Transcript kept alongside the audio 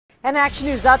An Action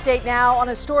News update now on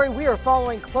a story we are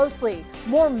following closely.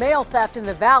 More mail theft in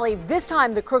the valley. This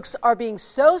time the crooks are being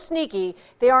so sneaky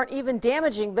they aren't even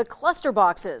damaging the cluster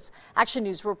boxes. Action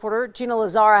News reporter Gina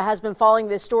Lazara has been following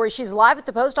this story. She's live at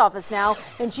the post office now.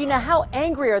 And Gina, how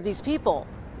angry are these people?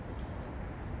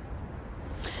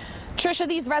 Trisha,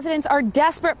 these residents are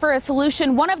desperate for a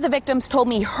solution. One of the victims told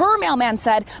me her mailman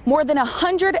said more than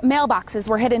 100 mailboxes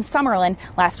were hid in Summerlin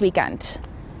last weekend.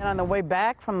 And on the way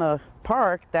back from the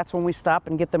park, that's when we stop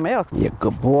and get the mail. You're a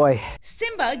good boy.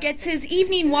 Simba gets his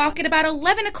evening walk at about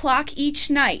 11 o'clock each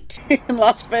night. In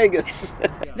Las Vegas.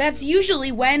 That's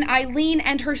usually when Eileen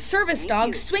and her service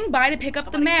dog swing by to pick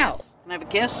up the mail. Can I have a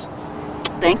kiss?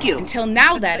 Thank you. Until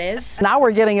now, that is. Now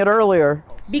we're getting it earlier.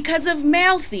 Because of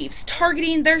mail thieves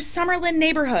targeting their Summerlin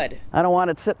neighborhood. I don't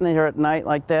want it sitting there at night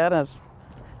like that.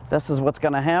 This is what's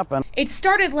going to happen. It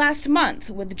started last month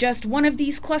with just one of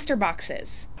these cluster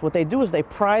boxes. What they do is they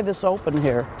pry this open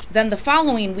here. Then the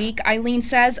following week, Eileen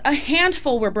says a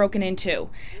handful were broken into.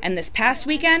 And this past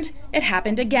weekend, it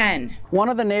happened again. One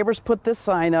of the neighbors put this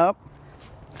sign up.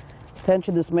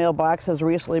 Attention, this mailbox has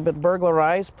recently been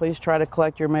burglarized. Please try to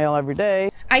collect your mail every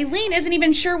day. Eileen isn't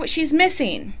even sure what she's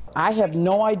missing. I have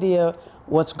no idea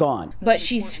what's gone. But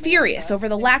she's furious over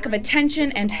the lack of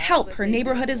attention and help her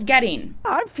neighborhood is getting.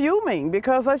 I'm fuming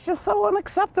because that's just so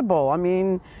unacceptable. I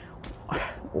mean,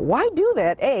 why do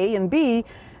that, A, and B,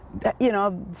 you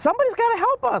know, somebody's got to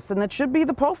help us, and it should be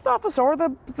the post office or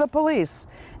the police.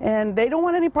 And they don't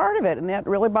want any part of it, and that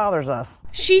really bothers us.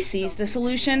 She sees the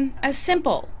solution as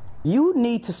simple. You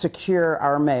need to secure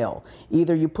our mail.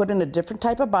 Either you put in a different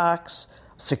type of box,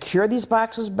 secure these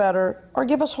boxes better, or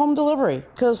give us home delivery,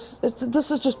 because this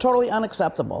is just totally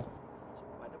unacceptable.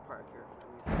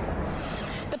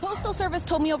 The Postal Service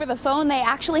told me over the phone they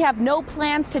actually have no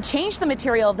plans to change the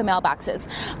material of the mailboxes.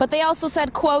 But they also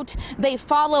said, quote, they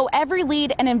follow every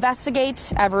lead and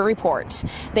investigate every report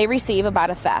they receive about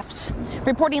a theft.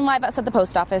 Reporting live outside the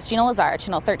post office, Gina Lazara,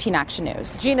 Channel 13 Action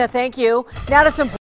News. Gina, thank you. Now to some